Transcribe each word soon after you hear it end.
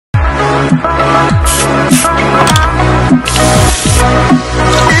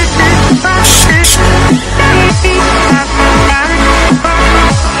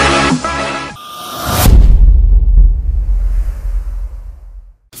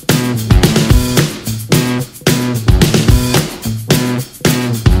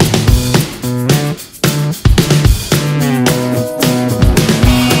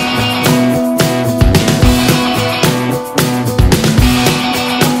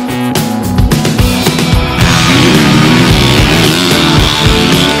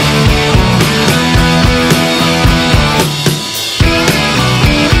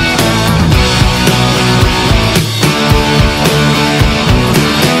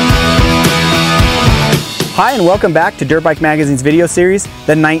Hi and welcome back to Dirtbike Magazine's video series,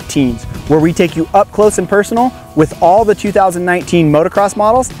 The 19s, where we take you up close and personal with all the 2019 motocross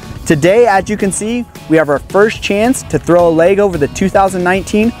models. Today, as you can see, we have our first chance to throw a leg over the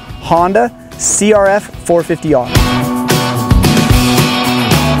 2019 Honda CRF450R.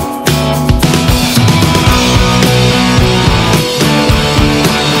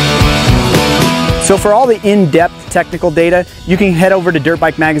 So for all the in-depth technical data, you can head over to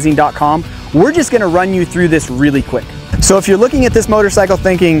dirtbikemagazine.com. We're just gonna run you through this really quick. So if you're looking at this motorcycle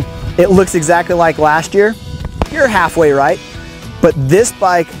thinking it looks exactly like last year, you're halfway right. But this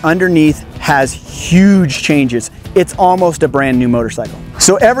bike underneath has huge changes. It's almost a brand new motorcycle.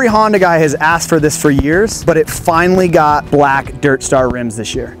 So every Honda guy has asked for this for years, but it finally got black Dirt Star rims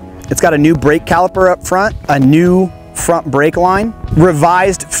this year. It's got a new brake caliper up front, a new front brake line,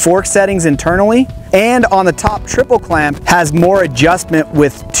 revised fork settings internally, and on the top triple clamp has more adjustment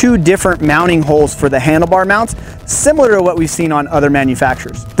with two different mounting holes for the handlebar mounts, similar to what we've seen on other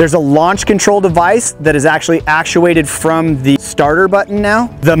manufacturers. There's a launch control device that is actually actuated from the starter button now.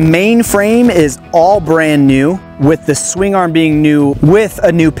 The main frame is all brand new, with the swing arm being new with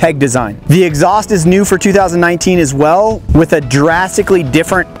a new peg design. The exhaust is new for 2019 as well, with a drastically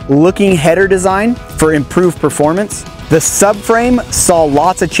different looking header design for improved performance. The subframe saw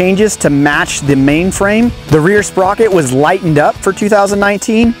lots of changes to match the main frame. The rear sprocket was lightened up for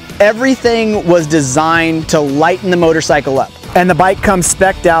 2019. Everything was designed to lighten the motorcycle up. And the bike comes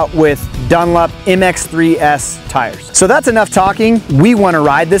spec'd out with Dunlop MX3S tires. So that's enough talking. We want to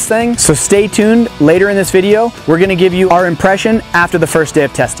ride this thing. So stay tuned. Later in this video, we're going to give you our impression after the first day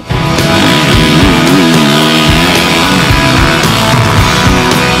of testing.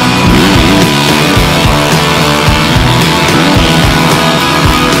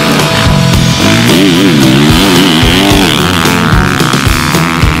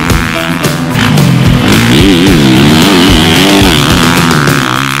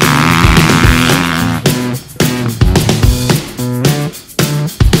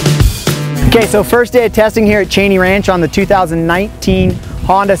 Okay, so first day of testing here at Cheney Ranch on the 2019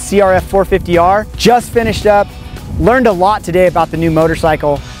 Honda CRF450R. Just finished up, learned a lot today about the new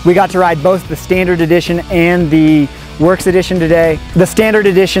motorcycle. We got to ride both the Standard Edition and the Works Edition today. The Standard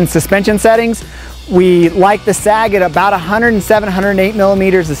Edition suspension settings, we like the sag at about 107, 108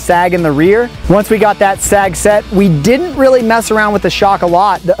 millimeters of sag in the rear. Once we got that sag set, we didn't really mess around with the shock a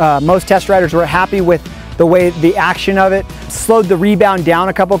lot. Most test riders were happy with the way the action of it. Slowed the rebound down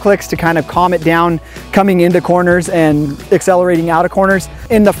a couple clicks to kind of calm it down coming into corners and accelerating out of corners.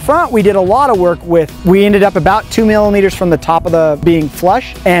 In the front, we did a lot of work with, we ended up about 2 millimeters from the top of the being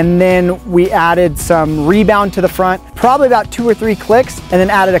flush, and then we added some rebound to the front, probably about 2 or 3 clicks, and then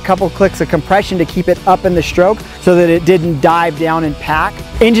added a couple clicks of compression to keep it up in the stroke so that it didn't dive down and pack.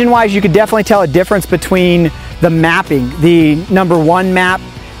 Engine-wise, you could definitely tell a difference between the mapping. The #1 map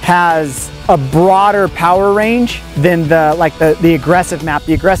has a broader power range than the aggressive map.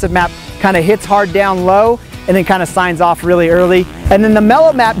 The aggressive map kind of hits hard down low and then kind of signs off really early. And then the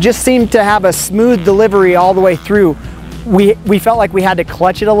mellow map just seemed to have a smooth delivery all the way through. We felt like we had to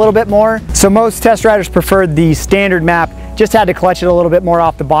clutch it a little bit more. So most test riders preferred the standard map, just had to clutch it a little bit more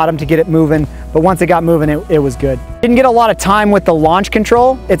off the bottom to get it moving. But once it got moving, it was good. Didn't get a lot of time with the launch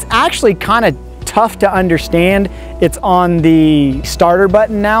control. It's actually kind of tough to understand. It's on the starter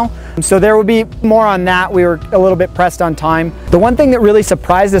button now. So there will be more on that. We were a little bit pressed on time. The one thing that really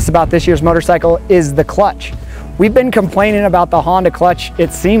surprised us about this year's motorcycle is the clutch. We've been complaining about the Honda clutch,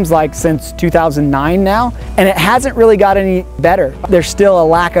 it seems like, since 2009 now, and it hasn't really got any better. There's still a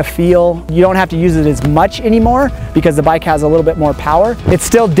lack of feel. You don't have to use it as much anymore because the bike has a little bit more power. It's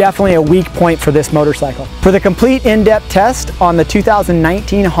still definitely a weak point for this motorcycle. For the complete in-depth test on the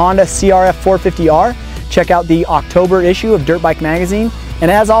 2019 Honda CRF450R, check out the October issue of Dirtbike Magazine. And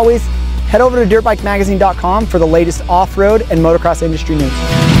as always, head over to dirtbikemagazine.com for the latest off-road and motocross industry news.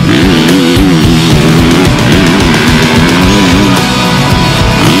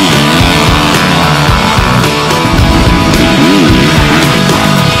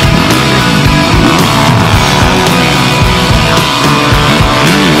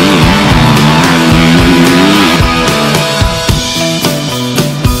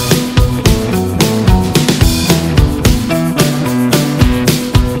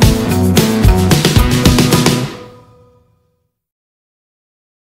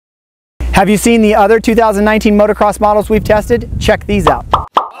 Have you seen the other 2019 motocross models we've tested? Check these out.